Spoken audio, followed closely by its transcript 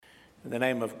In the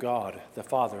name of God, the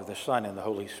Father, the Son, and the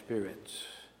Holy Spirit.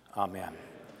 Amen.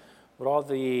 Would all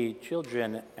the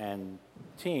children and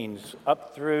teens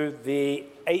up through the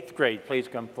 8th grade please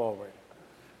come forward?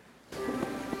 Come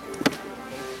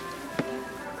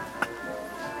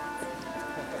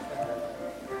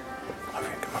over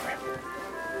here.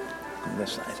 Come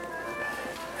this side.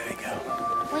 There you go.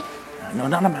 Wait. No,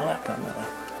 not on my left, on my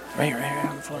left. Right here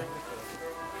on the floor.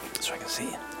 So I can see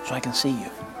you. So I can see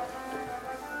you.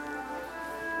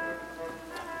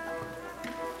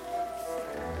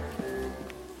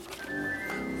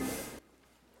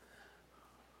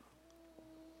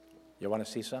 You want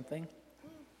to see something?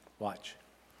 Watch.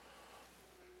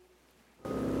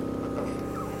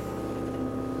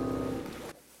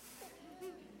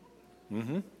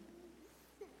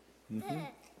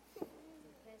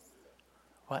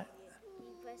 What?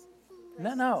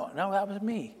 No, that was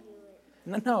me.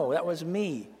 No, that was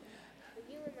me.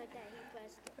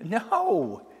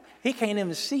 No, he can't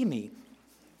even see me.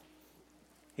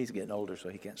 He's getting older, so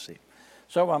he can't see.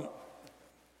 So,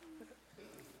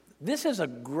 this is a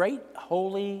great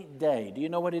holy day. Do you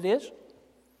know what it is?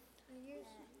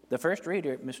 The first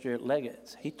reader, Mr.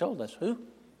 Leggett, he told us. Who?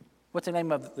 What's the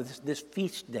name of this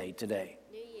feast day today?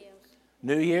 New Year's.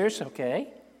 New Year's,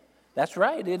 okay. That's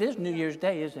right. It is New Year's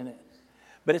Day, isn't it?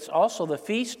 But it's also the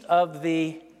feast of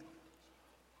the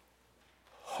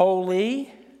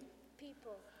holy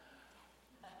People.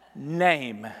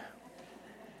 name.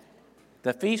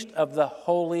 The feast of the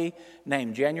holy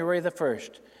name, January the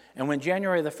 1st. And when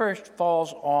January the 1st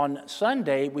falls on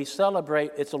Sunday, we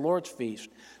celebrate, it's the Lord's feast.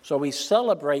 So we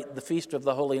celebrate the feast of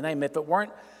the holy name. If it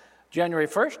weren't January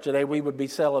 1st today, we would be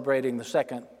celebrating the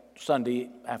second Sunday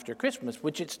after Christmas,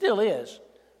 which it still is,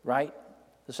 right?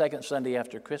 The second Sunday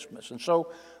after Christmas. And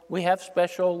so we have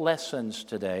special lessons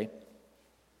today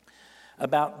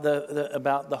about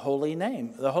the holy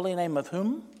name. The holy name of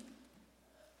whom?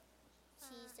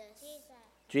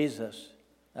 Jesus.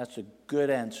 That's a good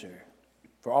answer.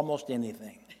 For almost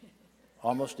anything.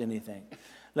 Almost anything.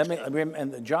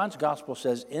 And John's gospel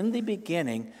says, in the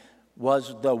beginning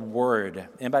was the Word.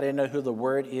 Anybody know who the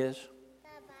Word is?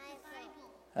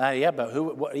 The Bible. Yeah, but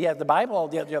who? Yeah, the Bible.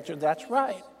 Yeah, that's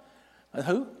right.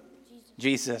 Who?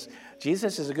 Jesus.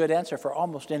 Jesus is a good answer for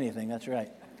almost anything. That's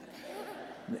right.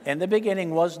 In the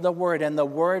beginning was the Word, and the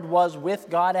Word was with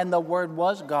God, and the Word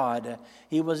was God.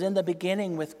 He was in the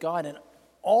beginning with God, and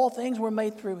all things were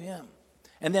made through Him.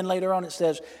 And then later on it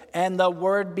says, and the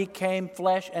Word became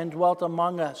flesh and dwelt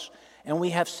among us. And we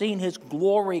have seen His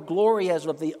glory, glory as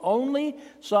of the only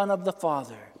Son of the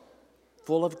Father,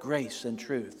 full of grace and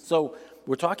truth. So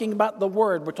we're talking about the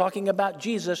Word. We're talking about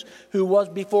Jesus, who was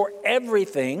before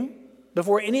everything,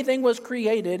 before anything was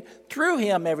created. Through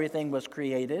Him everything was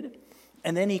created.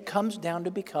 And then He comes down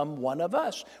to become one of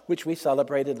us, which we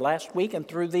celebrated last week and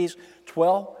through these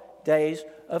 12 days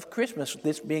of Christmas,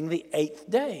 this being the 8th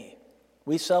day.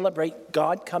 We celebrate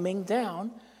God coming down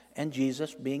and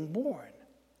Jesus being born.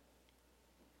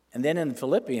 And then in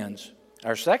Philippians,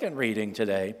 our second reading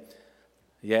today,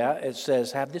 it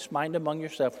says, have this mind among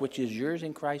yourself, which is yours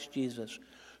in Christ Jesus,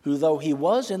 who though He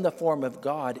was in the form of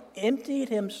God, emptied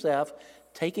Himself,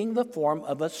 taking the form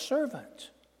of a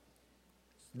servant.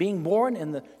 Being born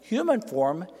in the human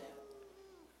form,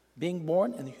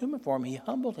 He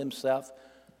humbled Himself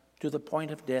to the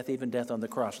point of death, even death on the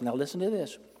cross. Now listen to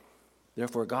this.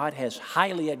 Therefore, God has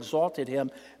highly exalted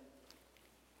Him,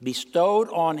 bestowed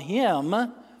on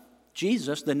Him,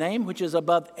 Jesus, the name which is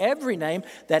above every name,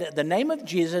 that at the name of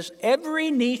Jesus, every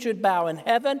knee should bow in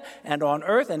heaven and on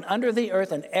earth and under the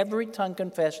earth, and every tongue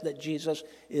confess that Jesus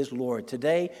is Lord.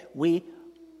 Today, we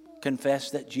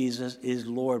confess that Jesus is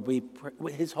Lord.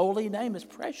 His holy name is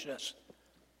precious.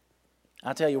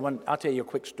 I'll tell you a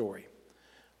quick story.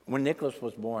 When Nicholas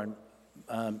was born,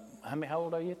 how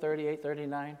old are you? 38,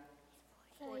 39?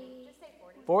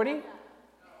 40?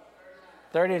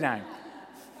 39.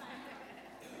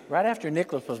 Right after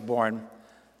Nicholas was born,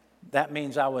 that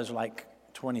means I was like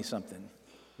 20-something,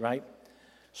 right?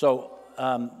 So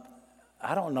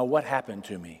I don't know what happened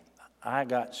to me. I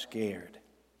got scared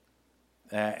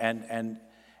and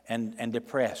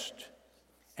depressed.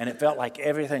 And it felt like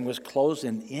everything was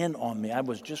closing in on me. I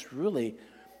was just really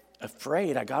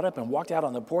afraid. I got up and walked out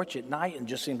on the porch at night and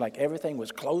just seemed like everything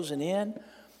was closing in.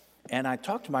 And I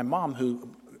talked to my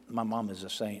mom, my mom is a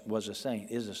saint.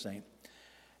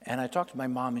 And I talked to my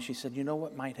mom, and she said, you know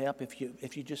what might help if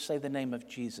you just say the name of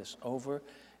Jesus over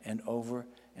and over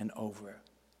and over.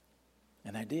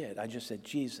 And I did. I just said,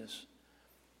 Jesus,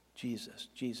 Jesus,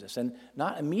 Jesus. And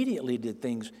not immediately did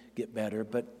things get better,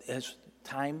 but as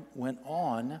time went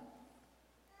on,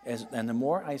 and the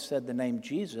more I said the name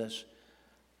Jesus,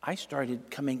 I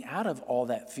started coming out of all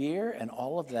that fear and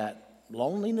all of that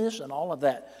loneliness and all of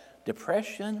that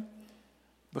depression,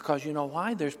 because you know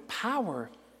why? There's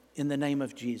power in the name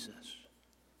of Jesus.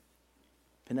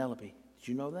 Penelope, did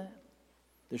you know that?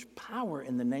 There's power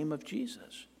in the name of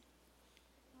Jesus.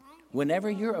 Whenever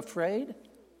you're afraid,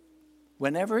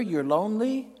 whenever you're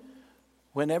lonely,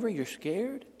 whenever you're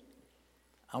scared,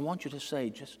 I want you to say,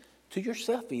 just to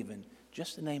yourself even,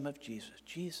 just the name of Jesus.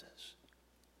 Jesus.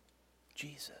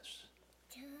 Jesus.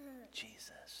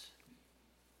 Jesus.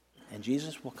 And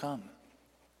Jesus will come.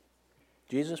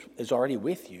 Jesus is already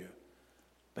with you,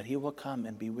 but he will come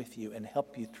and be with you and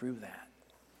help you through that.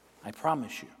 I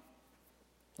promise you.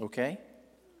 Okay?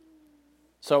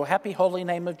 So happy Holy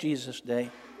Name of Jesus Day.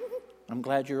 I'm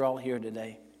glad you're all here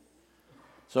today.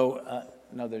 So,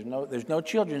 no, there's no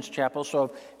children's chapel.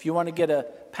 So if you want to get a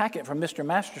packet from Mr.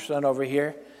 Masterson over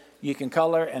here, you can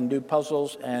color and do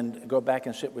puzzles and go back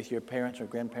and sit with your parents or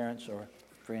grandparents or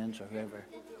friends or whoever.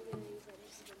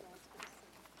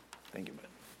 Thank you, bud.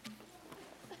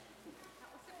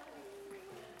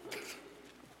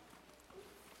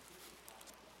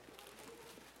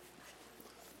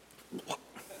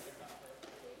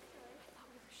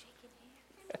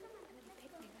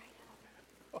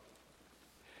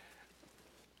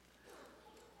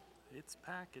 It's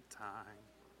packet time.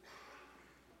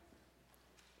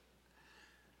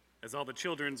 As all the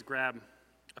children grab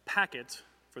a packet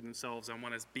for themselves, I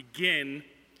want to begin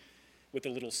with a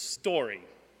little story.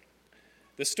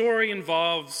 The story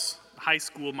involves high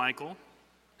school Michael.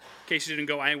 In case you didn't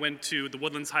go, I went to the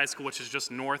Woodlands High School, which is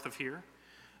just north of here,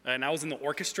 and I was in the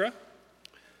orchestra.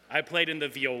 I played in the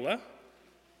viola,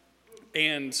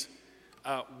 and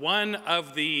one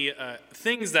of the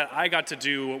things that I got to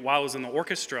do while I was in the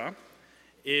orchestra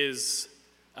is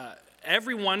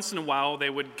every once in a while they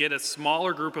would get a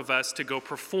smaller group of us to go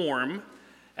perform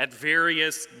at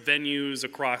various venues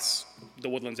across the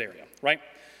Woodlands area, right?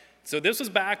 So this was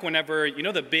back whenever, you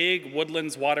know the big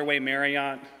Woodlands Waterway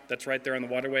Marriott that's right there on the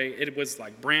waterway? It was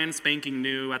like brand spanking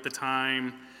new at the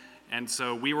time. And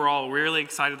so we were all really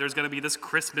excited. There's going to be this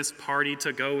Christmas party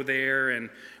to go there, and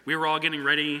we were all getting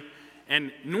ready.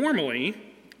 And normally,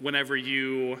 whenever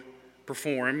you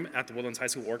perform at the Woodlands High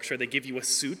School Orchestra, they give you a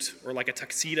suit or like a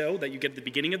tuxedo that you get at the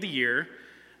beginning of the year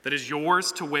that is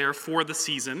yours to wear for the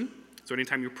season. So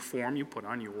anytime you perform, you put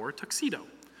on your tuxedo.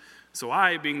 So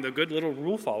I, being the good little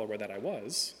rule follower that I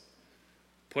was,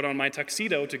 put on my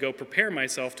tuxedo to go prepare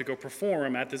myself to go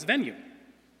perform at this venue.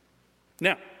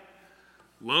 Now,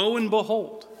 lo and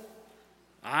behold,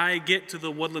 I get to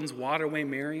the Woodlands Waterway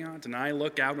Marriott, and I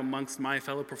look out amongst my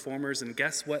fellow performers, and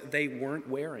guess what they weren't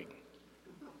wearing?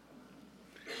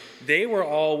 They were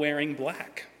all wearing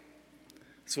black.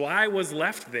 So I was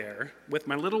left there with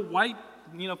my little white,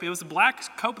 it was a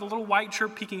black coat with a little white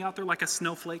shirt peeking out there like a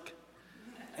snowflake,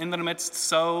 in the midst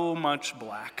so much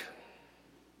black.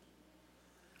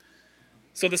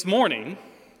 So this morning,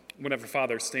 whenever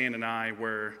Father Stan and I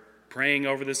were praying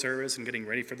over the service and getting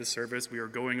ready for the service, we were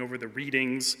going over the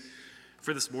readings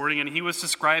for this morning, and he was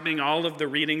describing all of the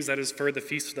readings that is for the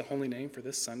Feast of the Holy Name for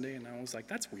this Sunday, and I was like,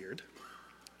 that's weird.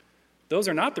 Those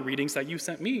are not the readings that you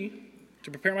sent me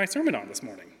to prepare my sermon on this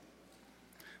morning.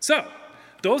 So,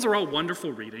 those are all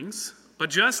wonderful readings, but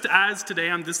just as today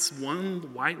I'm this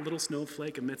one white little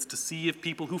snowflake amidst a sea of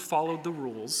people who followed the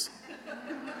rules,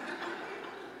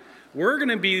 we're going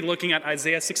to be looking at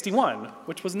Isaiah 61,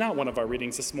 which was not one of our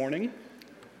readings this morning.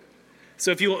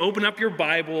 So if you'll open up your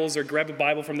Bibles or grab a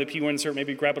Bible from the pew insert,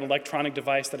 maybe grab an electronic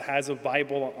device that has a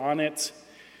Bible on it.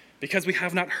 Because we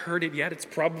have not heard it yet, it's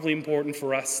probably important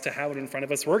for us to have it in front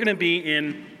of us. We're going to be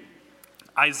in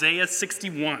Isaiah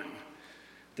 61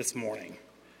 this morning.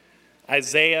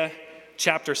 Isaiah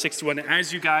chapter 61.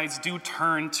 As you guys do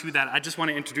turn to that, I just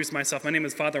want to introduce myself. My name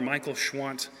is Father Michael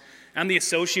Schwant. I'm the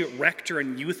Associate Rector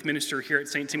and Youth Minister here at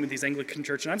St. Timothy's Anglican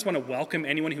Church, and I just want to welcome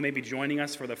anyone who may be joining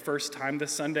us for the first time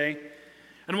this Sunday.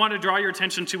 And I want to draw your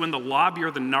attention to, in the lobby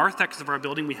or the narthex of our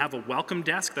building, we have a welcome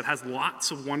desk that has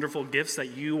lots of wonderful gifts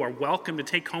that you are welcome to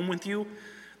take home with you.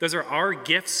 Those are our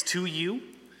gifts to you.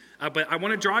 But I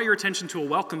want to draw your attention to a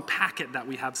welcome packet that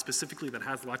we have specifically that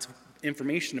has lots of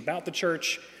information about the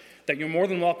church that you're more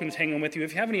than welcome to take home with you.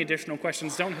 If you have any additional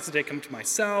questions, don't hesitate to come to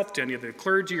myself, to any of the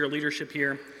clergy or leadership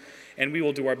here, and we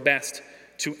will do our best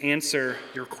to answer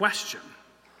your question.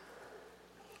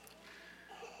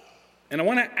 And I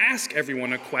want to ask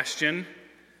everyone a question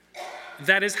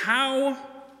that is, how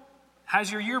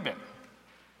has your year been?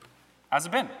 How's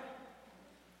it been?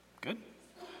 Good?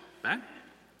 Bad?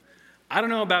 I don't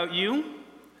know about you,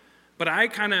 but I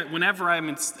kind of, whenever I'm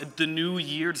in the new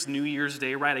year, it's New Year's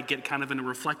Day, right, I get kind of in a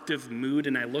reflective mood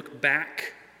and I look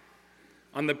back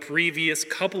on the previous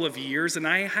couple of years, and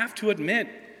I have to admit,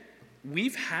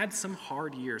 we've had some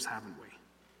hard years, haven't we?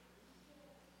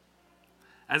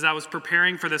 As I was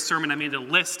preparing for this sermon, I made a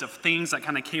list of things that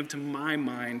kind of came to my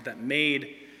mind that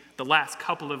made the last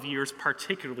couple of years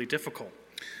particularly difficult.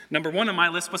 Number one on my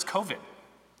list was COVID.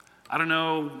 I don't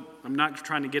know, I'm not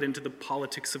trying to get into the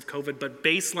politics of COVID, but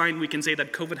baseline, we can say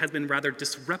that COVID has been rather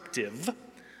disruptive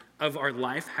of our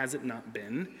life, has it not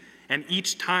been? And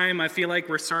each time I feel like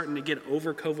we're starting to get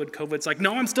over COVID's like,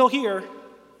 no, I'm still here.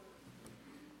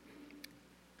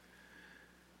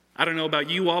 I don't know about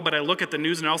you all, but I look at the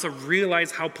news and I also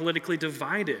realize how politically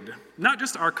divided, not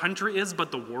just our country is,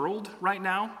 but the world right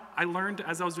now. I learned,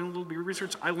 as I was doing a little bit of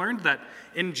research, I learned that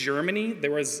in Germany,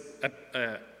 there was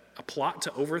a plot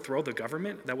to overthrow the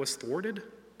government that was thwarted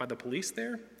by the police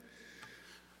there.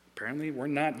 Apparently, we're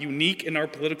not unique in our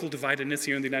political dividedness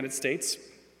here in the United States.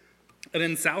 And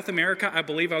in South America, I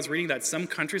believe I was reading that some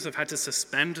countries have had to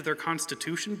suspend their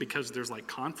constitution because there's like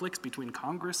conflicts between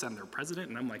Congress and their president.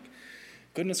 And I'm like,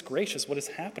 goodness gracious, what is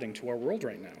happening to our world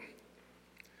right now?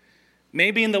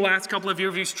 Maybe in the last couple of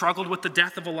years, you struggled with the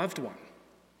death of a loved one.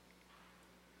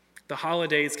 The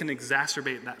holidays can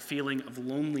exacerbate that feeling of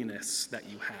loneliness that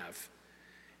you have.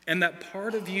 And that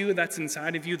part of you that's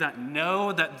inside of you that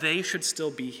know that they should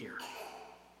still be here.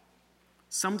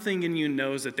 Something in you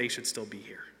knows that they should still be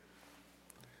here.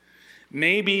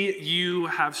 Maybe you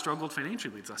have struggled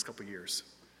financially these last couple of years.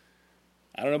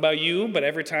 I don't know about you, but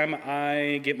every time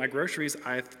I get my groceries,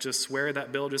 I just swear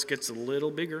that bill just gets a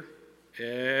little bigger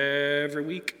every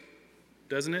week,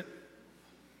 doesn't it?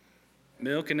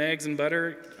 Milk and eggs and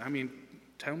butter. I mean,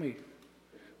 tell me,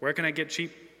 where can I get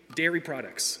cheap dairy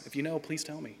products? If you know, please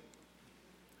tell me.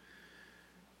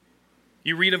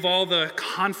 You read of all the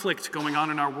conflict going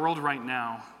on in our world right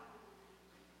now,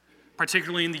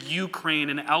 particularly in the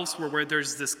Ukraine and elsewhere where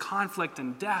there's this conflict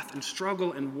and death and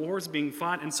struggle and wars being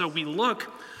fought. And so we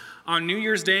look on New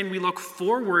Year's Day and we look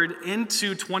forward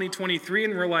into 2023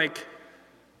 and we're like,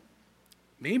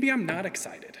 maybe I'm not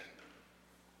excited.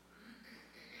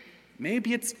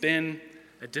 Maybe it's been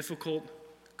a difficult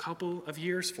couple of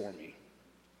years for me.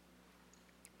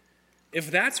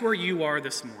 If that's where you are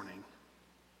this morning,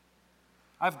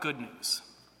 I have good news.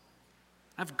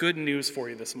 I have good news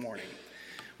for you this morning.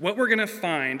 What we're going to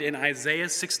find in Isaiah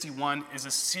 61 is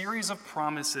a series of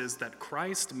promises that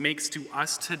Christ makes to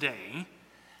us today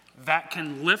that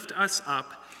can lift us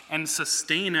up and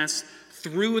sustain us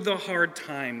through the hard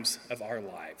times of our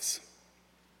lives.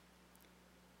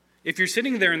 If you're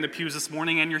sitting there in the pews this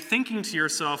morning and you're thinking to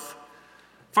yourself,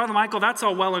 Father Michael, that's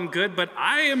all well and good, but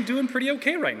I am doing pretty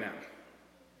okay right now.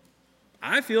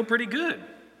 I feel pretty good.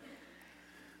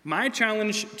 My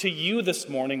challenge to you this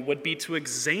morning would be to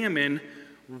examine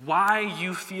why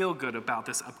you feel good about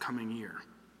this upcoming year.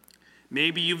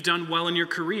 Maybe you've done well in your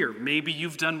career. Maybe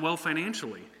you've done well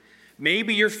financially.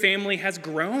 Maybe your family has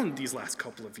grown these last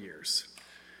couple of years.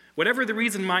 Whatever the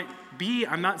reason might be,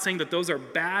 I'm not saying that those are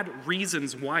bad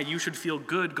reasons why you should feel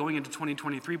good going into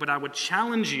 2023, but I would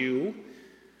challenge you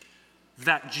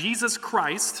that Jesus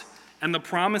Christ and the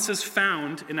promises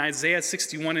found in Isaiah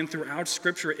 61 and throughout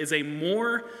Scripture is a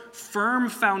more firm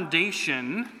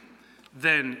foundation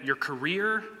than your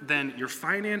career, than your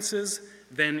finances,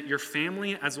 than your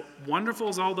family. As wonderful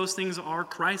as all those things are,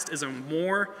 Christ is a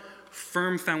more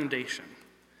firm foundation.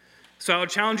 So I would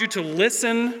challenge you to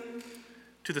listen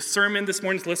to the sermon this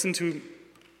morning, to listen to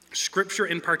Scripture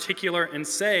in particular, and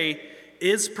say,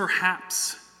 is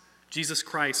perhaps Jesus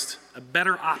Christ a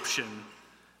better option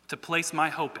to place my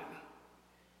hope in?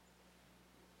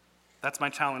 That's my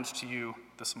challenge to you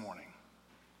this morning.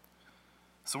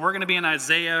 So we're going to be in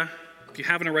Isaiah. If you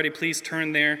haven't already, please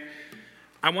turn there.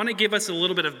 I want to give us a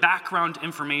little bit of background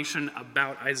information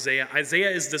about Isaiah.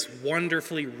 Isaiah is this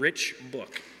wonderfully rich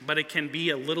book, but it can be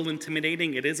a little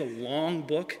intimidating. It is a long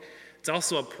book. It's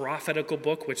also a prophetical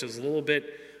book, which is a little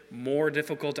bit more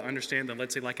difficult to understand than,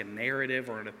 let's say, like a narrative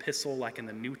or an epistle like in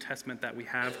the New Testament that we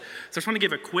have. So I just want to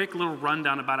give a quick little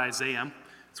rundown about Isaiah.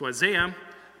 So Isaiah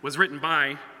was written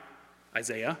by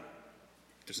Isaiah.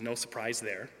 There's no surprise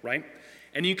there, right?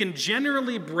 And you can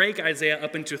generally break Isaiah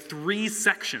up into 3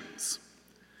 sections.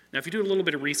 Now, if you do a little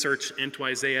bit of research into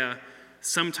Isaiah,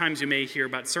 sometimes you may hear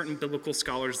about certain biblical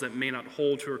scholars that may not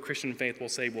hold to a Christian faith will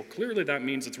say, well, clearly that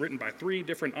means it's written by 3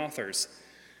 different authors.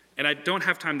 And I don't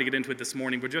have time to get into it this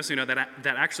morning, but just so you know, that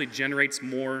actually generates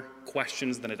more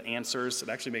questions than it answers. It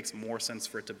actually makes more sense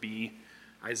for it to be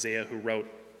Isaiah who wrote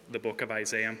the book of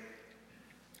Isaiah.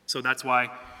 So that's why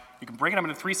you can break it up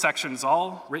into 3 sections,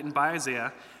 all written by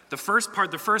Isaiah. The first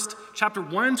part, the first chapter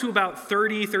 1 to about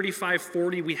 30, 35,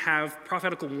 40, we have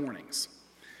prophetical warnings.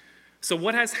 So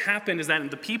what has happened is that in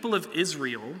the people of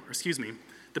Israel,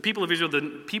 the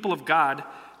people of God,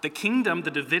 the kingdom,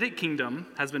 the Davidic kingdom,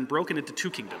 has been broken into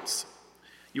two kingdoms.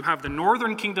 You have the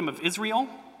northern kingdom of Israel,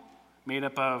 made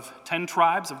up of 10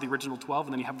 tribes of the original 12,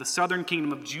 and then you have the southern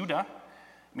kingdom of Judah,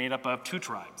 made up of 2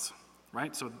 tribes,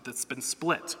 right? So that's been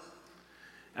split.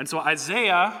 And so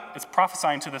Isaiah is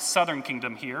prophesying to the southern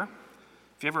kingdom here.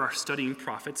 If you ever are studying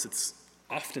prophets, it's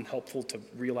often helpful to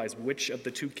realize which of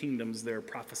the 2 kingdoms they're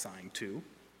prophesying to.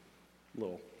 A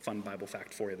little fun Bible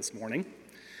fact for you this morning.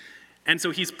 And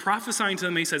so he's prophesying to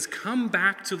them, and he says, come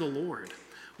back to the Lord.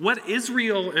 What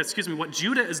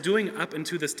Judah is doing up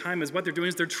until this time is what they're doing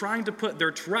is they're trying to put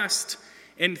their trust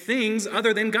in things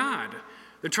other than God.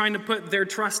 They're trying to put their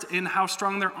trust in how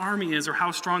strong their army is or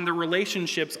how strong their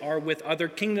relationships are with other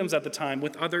kingdoms at the time,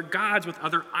 with other gods, with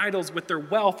other idols, with their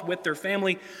wealth, with their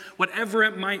family, whatever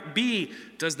it might be.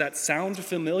 Does that sound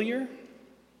familiar?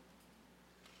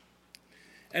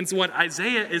 And so what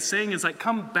Isaiah is saying is like,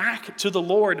 come back to the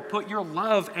Lord, put your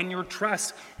love and your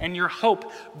trust and your hope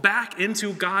back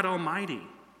into God Almighty.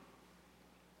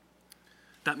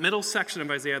 That middle section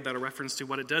of Isaiah that I reference to,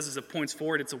 what it does is it points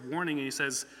forward, it's a warning, and he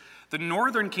says, the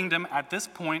northern kingdom at this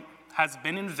point has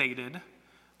been invaded.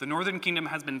 The northern kingdom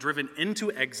has been driven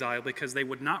into exile because they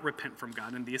would not repent from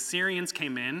God, and the Assyrians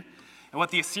came in. And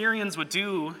what the Assyrians would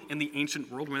do in the ancient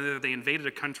world, whenever they invaded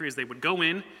a country, is they would go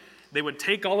in, they would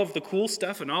take all of the cool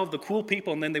stuff and all of the cool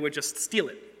people, and then they would just steal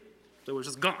it. They were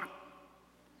just gone.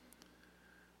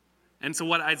 And so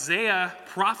what Isaiah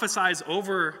prophesies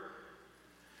over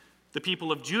the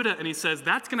people of Judah, and he says,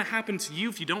 that's going to happen to you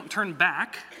if you don't turn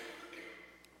back,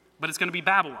 but it's going to be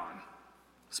Babylon.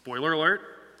 Spoiler alert,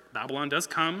 Babylon does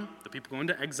come. The people go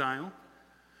into exile.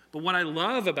 But what I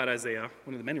love about Isaiah,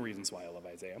 one of the many reasons why I love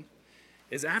Isaiah,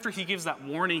 is after he gives that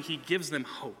warning, he gives them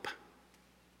hope.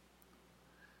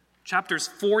 Chapters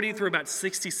 40 through about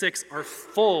 66 are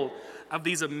full of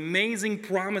these amazing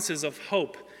promises of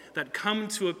hope that come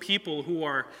to a people who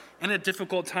are in a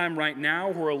difficult time right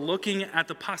now, who are looking at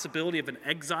the possibility of an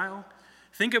exile.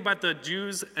 Think about the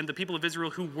Jews and the people of Israel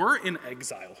who were in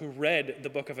exile, who read the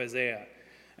book of Isaiah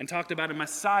and talked about a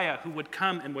Messiah who would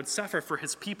come and would suffer for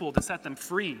his people to set them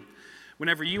free.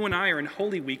 Whenever you and I are in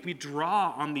Holy Week, we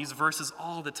draw on these verses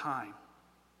all the time.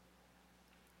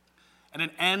 And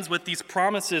it ends with these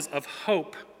promises of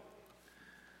hope,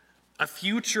 a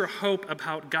future hope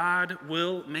about God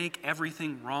will make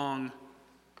everything wrong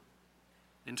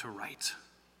into right.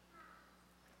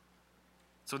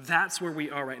 So that's where we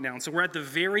are right now. And so we're at the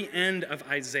very end of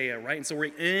Isaiah, right? And so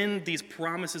we're in these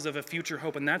promises of a future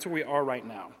hope, and that's where we are right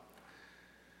now.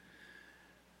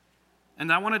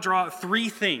 And I want to draw 3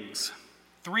 things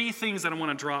that I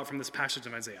want to draw out from this passage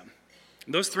of Isaiah.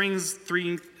 Those three things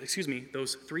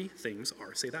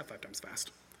are, say that 5 times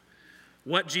fast.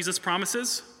 What Jesus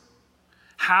promises,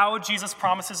 how Jesus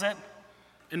promises it,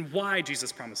 and why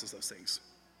Jesus promises those things.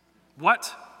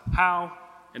 What, how,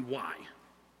 and why.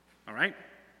 All right?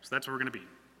 So that's where we're going to be.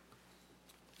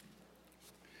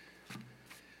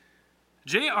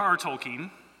 J.R.R. Tolkien,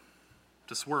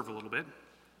 to swerve a little bit,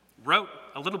 wrote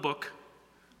a little book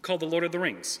called The Lord of the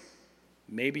Rings.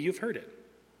 Maybe you've heard it.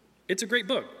 It's a great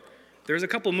book. There's a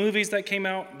couple movies that came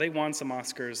out. They won some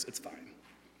Oscars. It's fine.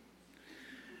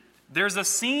 There's a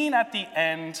scene at the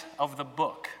end of the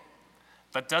book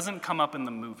that doesn't come up in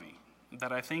the movie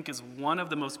that I think is one of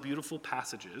the most beautiful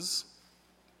passages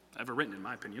ever written, in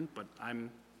my opinion, but I'm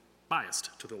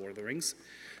biased to The Lord of the Rings.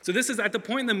 So this is at the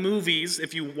point in the movies,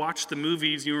 if you watch the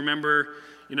movies, you remember,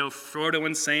 Frodo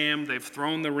and Sam, they've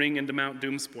thrown the ring into Mount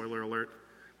Doom, spoiler alert.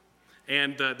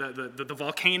 And the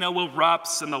volcano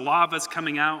erupts, and the lava's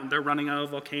coming out, and they're running out of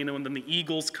the volcano, and then the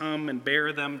eagles come and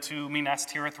bear them to Minas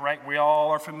Tirith, right? We all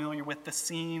are familiar with the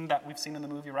scene that we've seen in the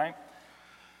movie, right?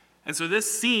 And so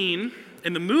this scene,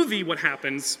 in the movie, what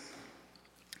happens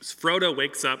is Frodo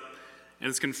wakes up and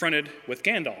is confronted with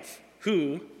Gandalf,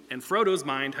 who, in Frodo's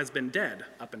mind, has been dead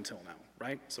up until now,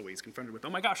 right? So he's confronted with, oh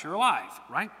my gosh, you're alive,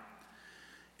 right?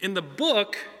 In the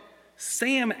book,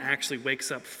 Sam actually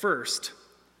wakes up first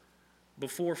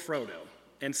before Frodo.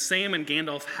 And Sam and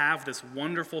Gandalf have this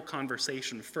wonderful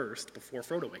conversation first before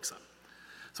Frodo wakes up.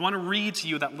 So I want to read to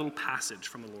you that little passage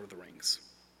from The Lord of the Rings.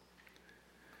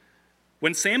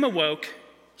 When Sam awoke,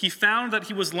 he found that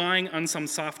he was lying on some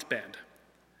soft bed.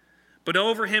 But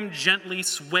over him gently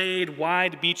swayed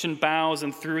wide beechen boughs,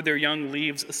 and through their young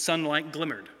leaves sunlight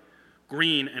glimmered,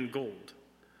 green and gold.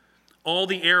 All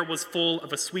the air was full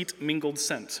of a sweet mingled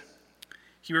scent.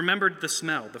 He remembered the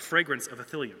smell, the fragrance of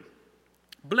Ithilien.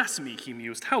 Bless me, he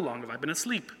mused, how long have I been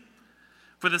asleep?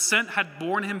 For the scent had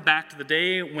borne him back to the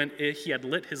day when he had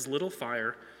lit his little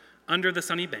fire under the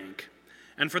sunny bank,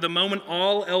 and for the moment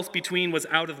all else between was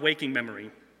out of waking memory.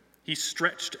 He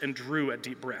stretched and drew a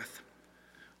deep breath.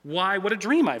 "Why, what a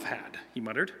dream I've had," he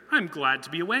muttered. "I'm glad to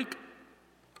be awake."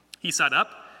 He sat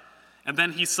up, and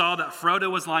then he saw that Frodo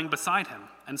was lying beside him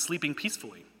and sleeping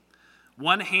peacefully,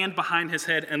 one hand behind his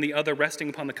head and the other resting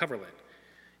upon the coverlet.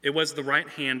 It was the right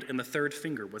hand, and the third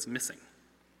finger was missing.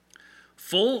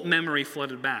 Full memory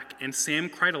flooded back, and Sam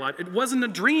cried aloud, "It wasn't a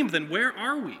dream, then where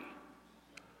are we?"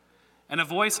 And a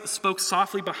voice spoke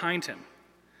softly behind him,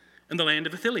 "In the land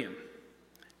of Ithilien,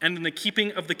 and in the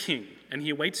keeping of the king, and he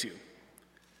awaits you."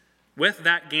 With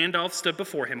that, Gandalf stood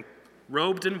before him,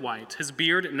 robed in white, his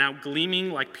beard now gleaming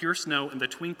like pure snow in the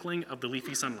twinkling of the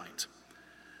leafy sunlight.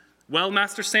 "Well,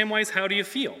 Master Samwise, how do you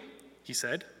feel?" he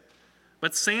said.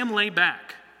 But Sam lay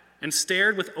back and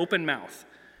stared with open mouth,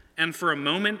 and for a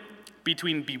moment,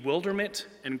 between bewilderment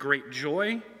and great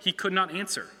joy, he could not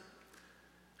answer.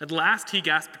 At last he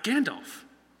gasped, "Gandalf,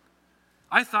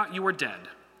 I thought you were dead,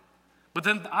 but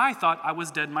then I thought I was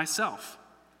dead myself.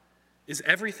 Is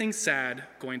everything sad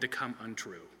going to come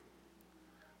untrue?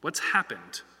 What's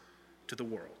happened to the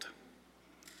world?"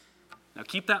 Now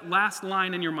keep that last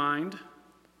line in your mind.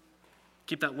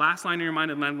 Keep that last line in your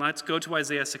mind, and then let's go to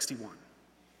Isaiah 61.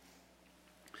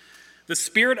 "The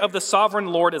Spirit of the Sovereign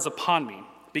Lord is upon me,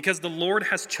 because the Lord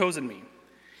has chosen me.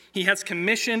 He has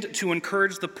commissioned to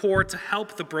encourage the poor, to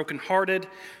help the brokenhearted,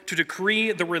 to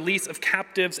decree the release of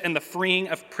captives and the freeing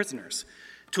of prisoners,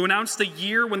 to announce the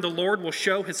year when the Lord will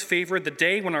show his favor, the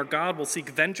day when our God will seek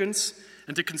vengeance,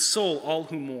 and to console all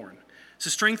who mourn, to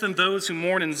strengthen those who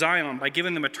mourn in Zion by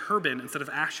giving them a turban instead of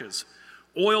ashes,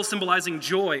 oil symbolizing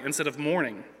joy instead of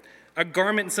mourning, a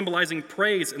garment symbolizing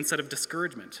praise instead of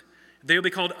discouragement. They will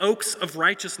be called oaks of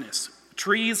righteousness,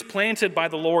 trees planted by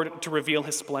the Lord to reveal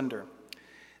his splendor.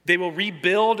 They will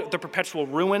rebuild the perpetual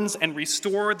ruins and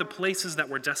restore the places that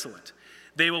were desolate.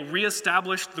 They will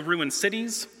reestablish the ruined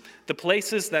cities, the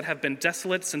places that have been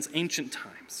desolate since ancient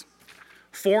times.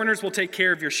 Foreigners will take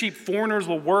care of your sheep. Foreigners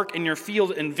will work in your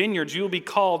field and vineyards. You will be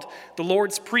called the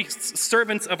Lord's priests,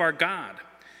 servants of our God.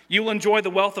 You will enjoy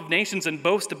the wealth of nations and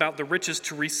boast about the riches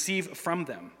to receive from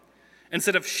them.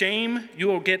 Instead of shame, you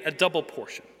will get a double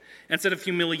portion. Instead of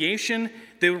humiliation,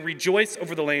 they will rejoice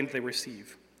over the land they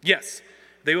receive. Yes,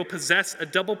 they will possess a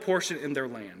double portion in their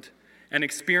land and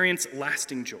experience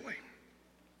lasting joy.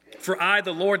 For I,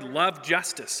 the Lord, love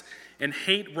justice and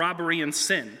hate robbery and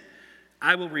sin.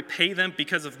 I will repay them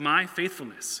because of my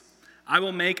faithfulness. I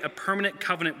will make a permanent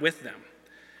covenant with them.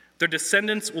 Their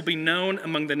descendants will be known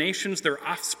among the nations, their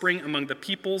offspring among the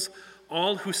peoples.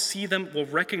 All who see them will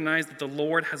recognize that the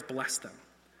Lord has blessed them.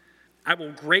 I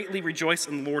will greatly rejoice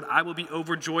in the Lord. I will be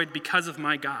overjoyed because of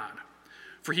my God.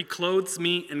 For he clothes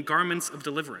me in garments of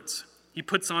deliverance. He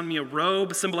puts on me a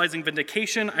robe symbolizing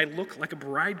vindication. I look like a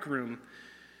bridegroom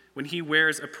when he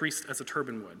wears a priest as a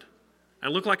turban would. I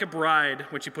look like a bride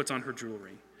when she puts on her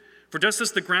jewelry. For just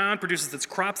as the ground produces its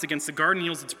crops against the garden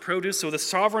yields its produce, so the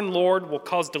sovereign Lord will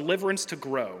cause deliverance to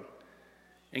grow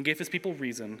and give his people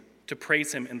reason to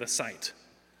praise him in the sight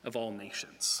of all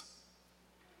nations.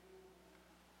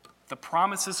 The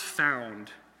promises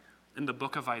found in the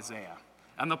book of Isaiah,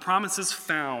 and the promises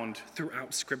found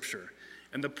throughout Scripture,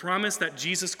 and the promise that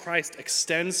Jesus Christ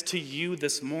extends to you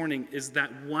this morning is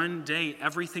that one day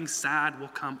everything sad will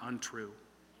come untrue.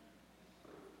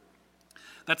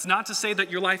 That's not to say that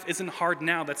your life isn't hard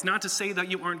now. That's not to say that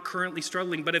you aren't currently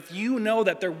struggling. But if you know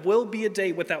that there will be a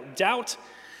day without doubt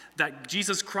that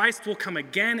Jesus Christ will come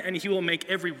again and he will make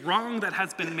every wrong that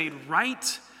has been made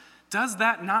right, does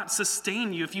that not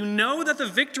sustain you? If you know that the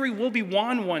victory will be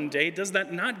won one day, does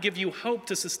that not give you hope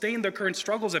to sustain the current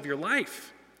struggles of your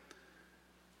life?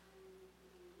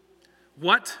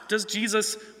 What does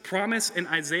Jesus promise in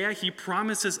Isaiah? He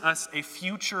promises us a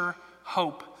future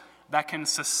hope that can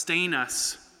sustain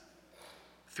us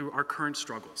through our current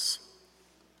struggles.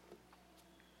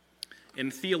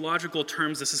 In theological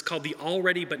terms, this is called the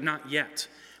already but not yet.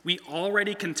 We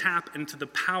already can tap into the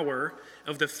power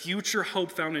of the future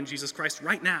hope found in Jesus Christ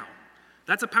right now.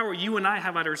 That's a power you and I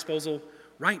have at our disposal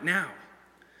right now.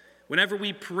 Whenever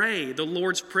we pray the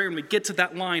Lord's Prayer and we get to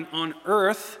that line, on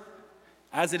earth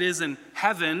as it is in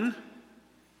heaven,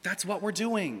 that's what we're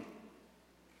doing.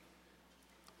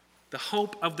 The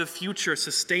hope of the future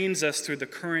sustains us through the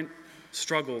current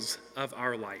struggles of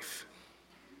our life.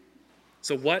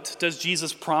 So what does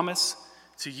Jesus promise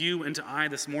to you and to I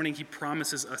this morning? He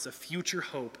promises us a future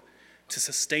hope to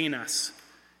sustain us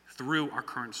through our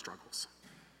current struggles.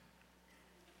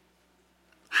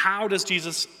 How does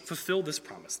Jesus fulfill this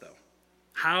promise, though?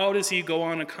 How does he go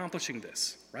on accomplishing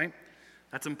this, right?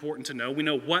 That's important to know. We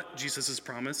know what Jesus'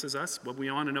 promise is us, but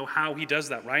we want to know how he does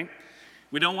that, right?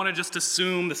 We don't want to just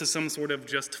assume this is some sort of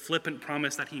just flippant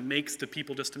promise that he makes to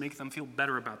people just to make them feel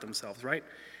better about themselves, right?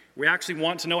 We actually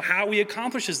want to know how he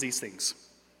accomplishes these things.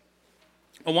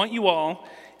 I want you all,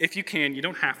 if you can, you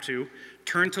don't have to,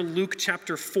 turn to Luke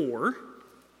chapter 4.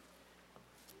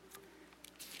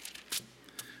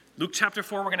 Luke chapter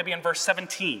 4, we're going to be in verse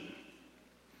 17.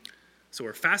 So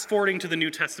we're fast forwarding to the New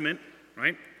Testament,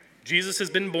 right? Jesus has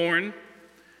been born.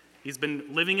 He's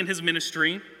been living in his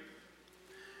ministry.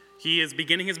 He is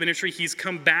beginning his ministry. He's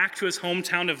come back to his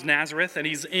hometown of Nazareth, and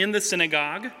he's in the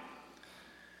synagogue.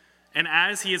 And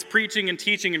as he is preaching and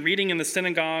teaching and reading in the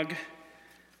synagogue,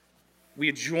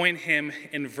 we join him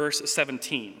in verse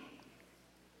 17.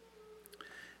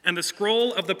 And the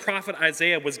scroll of the prophet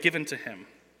Isaiah was given to him.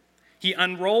 He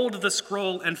unrolled the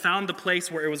scroll and found the place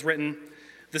where it was written,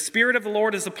 "The Spirit of the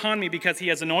Lord is upon me because he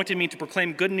has anointed me to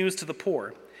proclaim good news to the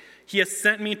poor. He has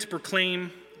sent me to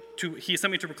proclaim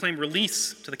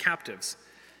release to the captives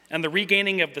and the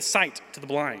regaining of the sight to the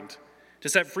blind, to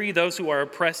set free those who are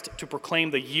oppressed, to proclaim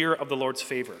the year of the Lord's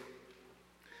favor."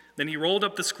 Then he rolled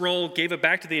up the scroll, gave it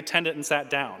back to the attendant, and sat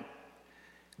down.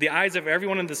 The eyes of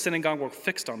everyone in the synagogue were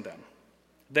fixed on them.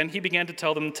 Then he began to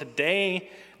tell them, "Today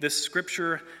this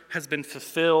scripture has been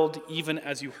fulfilled even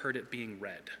as you heard it being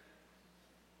read."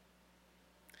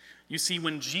 You see,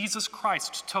 when Jesus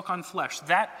Christ took on flesh,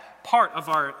 that part of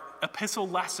our epistle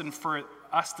lesson for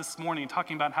us this morning,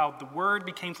 talking about how the Word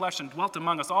became flesh and dwelt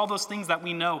among us, all those things that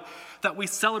we know, that we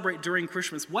celebrate during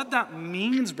Christmas, what that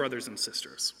means, brothers and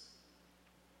sisters,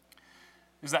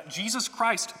 is that Jesus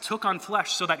Christ took on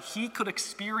flesh so that he could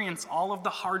experience all of the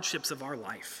hardships of our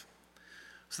life.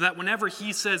 So that whenever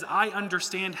he says, "I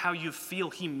understand how you feel,"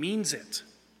 he means it.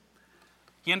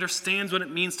 He understands what it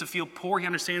means to feel poor. He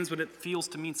understands what it feels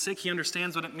to be sick. He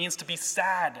understands what it means to be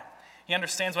sad. He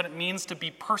understands what it means to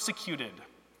be persecuted,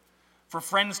 for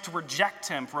friends to reject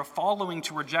him, for a following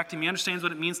to reject him. He understands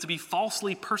what it means to be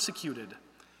falsely persecuted.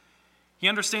 He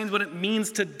understands what it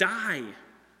means to die,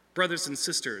 brothers and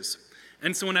sisters.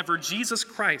 And so whenever Jesus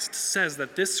Christ says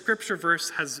that this scripture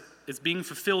verse is being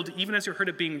fulfilled, even as you heard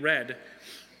it being read,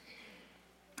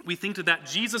 we think that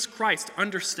Jesus Christ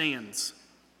understands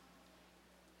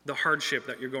the hardship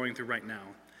that you're going through right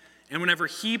now. And whenever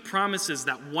he promises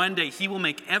that one day he will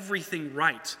make everything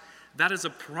right, that is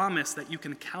a promise that you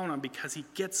can count on because he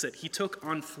gets it. He took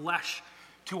on flesh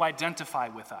to identify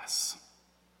with us.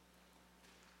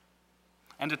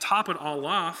 And to top it all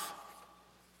off,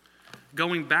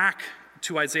 going back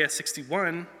to Isaiah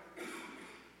 61,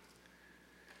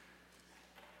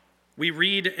 we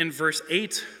read in verse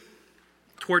 8,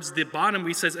 towards the bottom,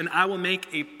 he says, "And I will make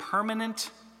a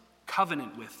permanent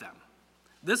covenant with them."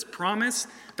 This promise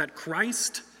that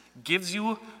Christ gives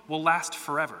you will last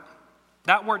forever.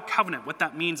 That word covenant, what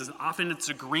that means is often it's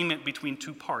agreement between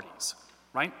two parties,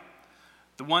 right?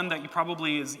 The one that you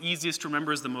probably is easiest to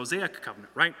remember is the Mosaic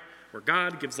covenant, right? Where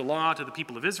God gives the law to the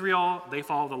people of Israel, they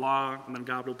follow the law, and then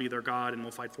God will be their God and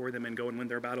will fight for them and go and win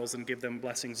their battles and give them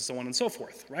blessings and so on and so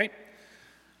forth, right?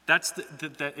 That's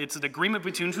it's an agreement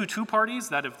between two parties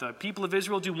that if the people of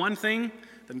Israel do one thing,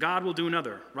 then God will do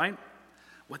another, right?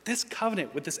 With this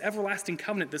covenant, with this everlasting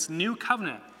covenant, this new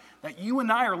covenant that you and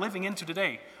I are living into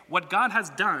today, what God has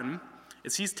done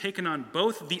is he's taken on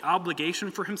both the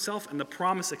obligation for himself and the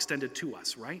promise extended to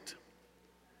us, right?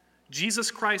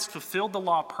 Jesus Christ fulfilled the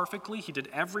law perfectly. He did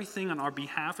everything on our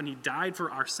behalf, and he died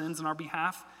for our sins on our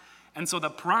behalf. And so the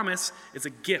promise is a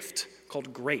gift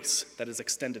called grace that is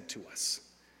extended to us.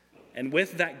 And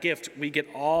with that gift, we get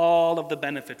all of the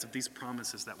benefits of these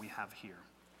promises that we have here.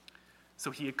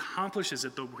 So he accomplishes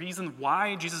it. The reason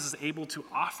why Jesus is able to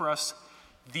offer us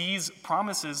these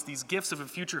promises, these gifts of a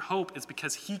future hope, is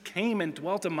because he came and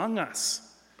dwelt among us.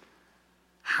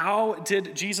 How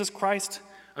did Jesus Christ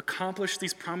accomplish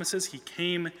these promises? He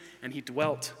came and he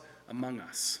dwelt among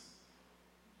us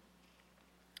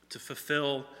to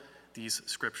fulfill these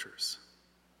scriptures.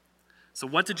 So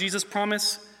what did Jesus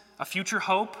promise? A future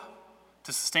hope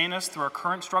to sustain us through our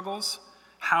current struggles.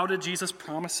 How did Jesus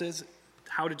promise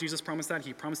that?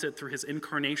 He promised it through his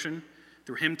incarnation,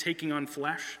 through him taking on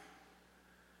flesh.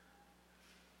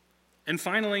 And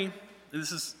finally,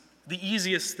 this is the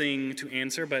easiest thing to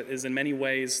answer, but is in many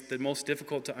ways the most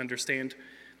difficult to understand.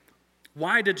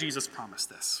 Why did Jesus promise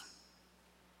this?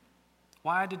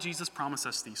 Why did Jesus promise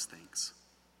us these things?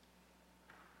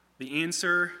 The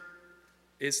answer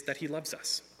is that he loves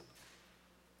us.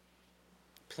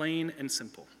 Plain and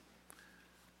simple.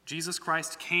 Jesus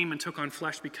Christ came and took on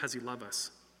flesh because he loves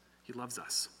us. He loves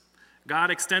us.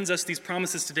 God extends us these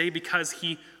promises today because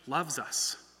he loves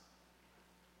us.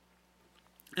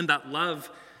 And that love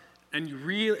And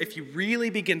if you really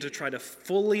begin to try to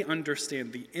fully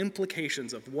understand the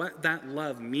implications of what that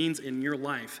love means in your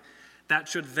life, that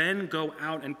should then go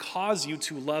out and cause you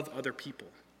to love other people.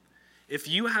 If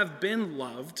you have been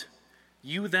loved,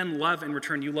 you then love in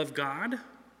return. You love God,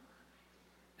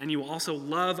 and you also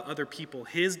love other people.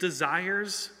 His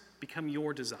desires become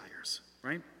your desires,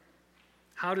 right?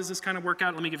 How does this kind of work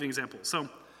out? Let me give you an example. So,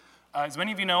 as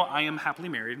many of you know, I am happily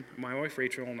married. My wife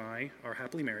Rachel and I are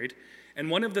happily married. And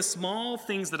one of the small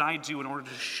things that I do in order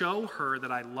to show her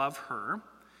that I love her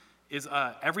is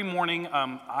every morning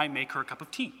I make her a cup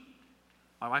of tea.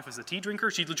 My wife is a tea drinker.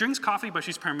 She drinks coffee, but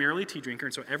she's primarily a tea drinker.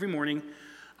 And so every morning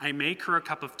I make her a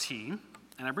cup of tea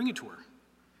and I bring it to her.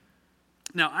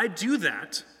 Now, I do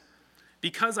that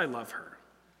because I love her.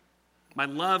 My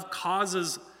love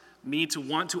causes me to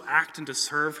want to act and to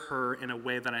serve her in a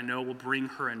way that I know will bring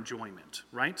her enjoyment,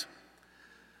 right?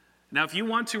 Now, if you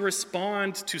want to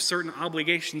respond to certain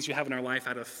obligations you have in our life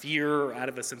out of fear or out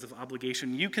of a sense of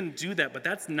obligation, you can do that, but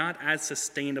that's not as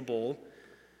sustainable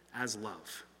as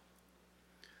love.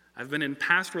 I've been in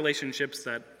past relationships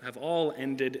that have all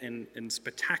ended in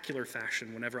spectacular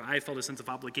fashion whenever I felt a sense of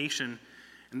obligation,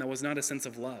 and that was not a sense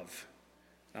of love.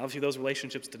 Obviously, those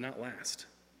relationships did not last.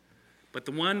 But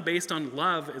the one based on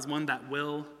love is one that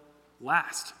will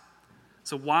last.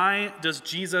 So why does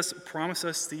Jesus promise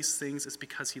us these things? It's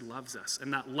because he loves us.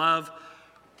 And that love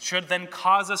should then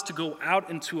cause us to go out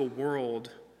into a world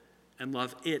and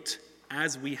love it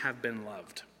as we have been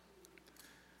loved.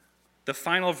 The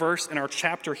final verse in our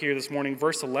chapter here this morning,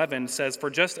 verse 11, says, "For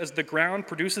just as the ground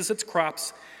produces its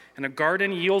crops and a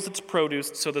garden yields its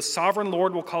produce, so the sovereign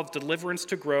Lord will cause deliverance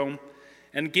to grow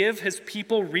and give his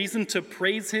people reason to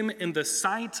praise him in the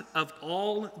sight of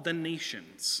all the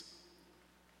nations."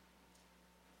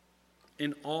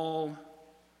 In all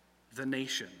the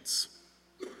nations.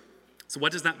 So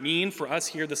what does that mean for us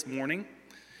here this morning?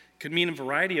 It could mean a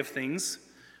variety of things,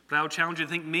 but I would challenge you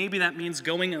to think maybe that means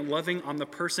going and loving on the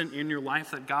person in your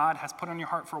life that God has put on your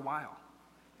heart for a while.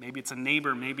 Maybe it's a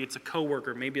neighbor, maybe it's a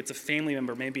coworker, maybe it's a family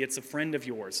member, maybe it's a friend of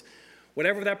yours.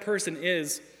 Whatever that person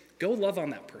is, go love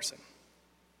on that person.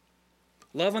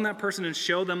 Love on that person and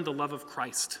show them the love of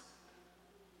Christ.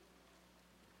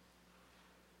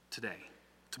 Today,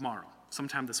 tomorrow,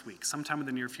 sometime this week, sometime in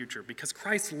the near future, because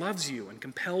Christ loves you and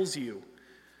compels you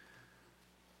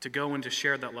to go and to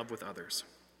share that love with others.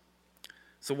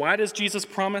 So why does Jesus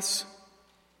promise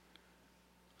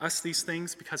us these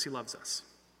things? Because he loves us.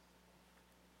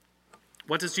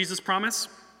 What does Jesus promise?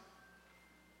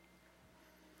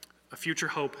 A future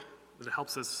hope that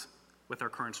helps us with our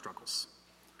current struggles.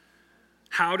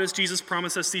 How does Jesus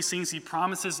promise us these things? He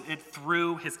promises it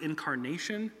through his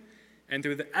incarnation and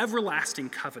through the everlasting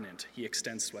covenant he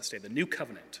extends to us today, the new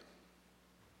covenant.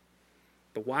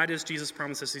 But why does Jesus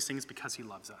promise us these things? Because he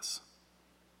loves us.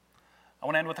 I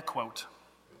want to end with a quote.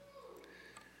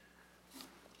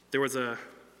 There was a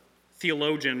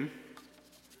theologian,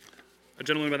 a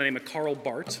gentleman by the name of Karl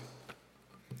Barth,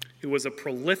 who was a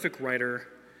prolific writer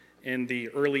in the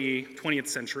early 20th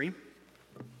century.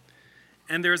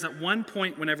 And there's at one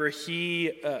point whenever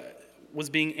he was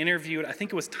being interviewed, I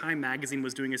think it was Time Magazine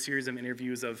was doing a series of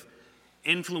interviews of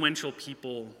influential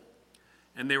people,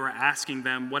 and they were asking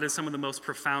them, what is some of the most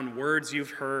profound words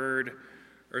you've heard,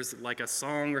 or is it like a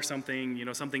song or something,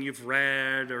 something you've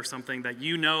read or something that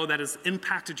you know that has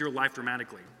impacted your life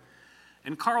dramatically?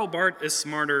 And Karl Barth is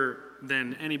smarter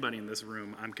than anybody in this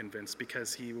room, I'm convinced,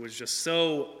 because he was just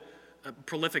so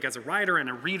prolific as a writer and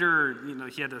a reader.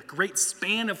 He had a great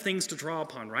span of things to draw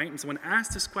upon, right? And so when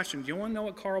asked this question, do you want to know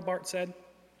what Karl Barth said?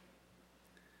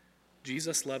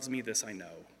 Jesus loves me, this I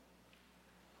know,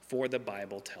 for the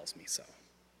Bible tells me so.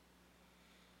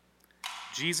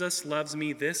 Jesus loves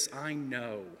me, this I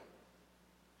know,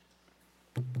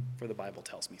 for the Bible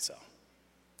tells me so.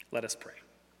 Let us pray.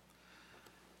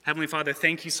 Heavenly Father,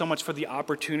 thank you so much for the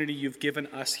opportunity you've given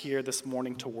us here this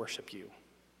morning to worship you.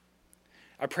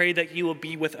 I pray that you will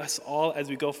be with us all as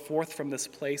we go forth from this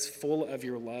place full of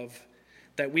your love,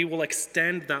 that we will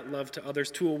extend that love to others,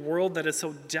 to a world that is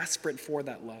so desperate for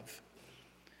that love.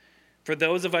 For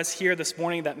those of us here this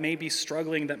morning that may be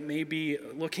struggling, that may be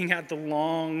looking at the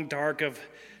long dark of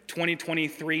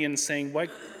 2023 and saying,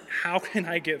 how can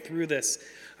I get through this?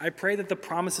 I pray that the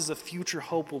promises of future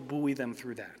hope will buoy them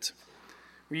through that.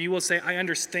 Where you will say, I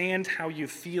understand how you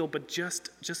feel, but just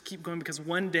keep going, because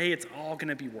one day it's all going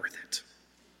to be worth it.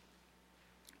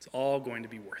 It's all going to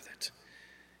be worth it.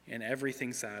 And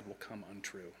everything sad will come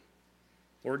untrue.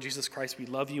 Lord Jesus Christ, we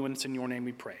love you, and it's in your name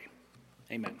we pray.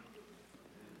 Amen.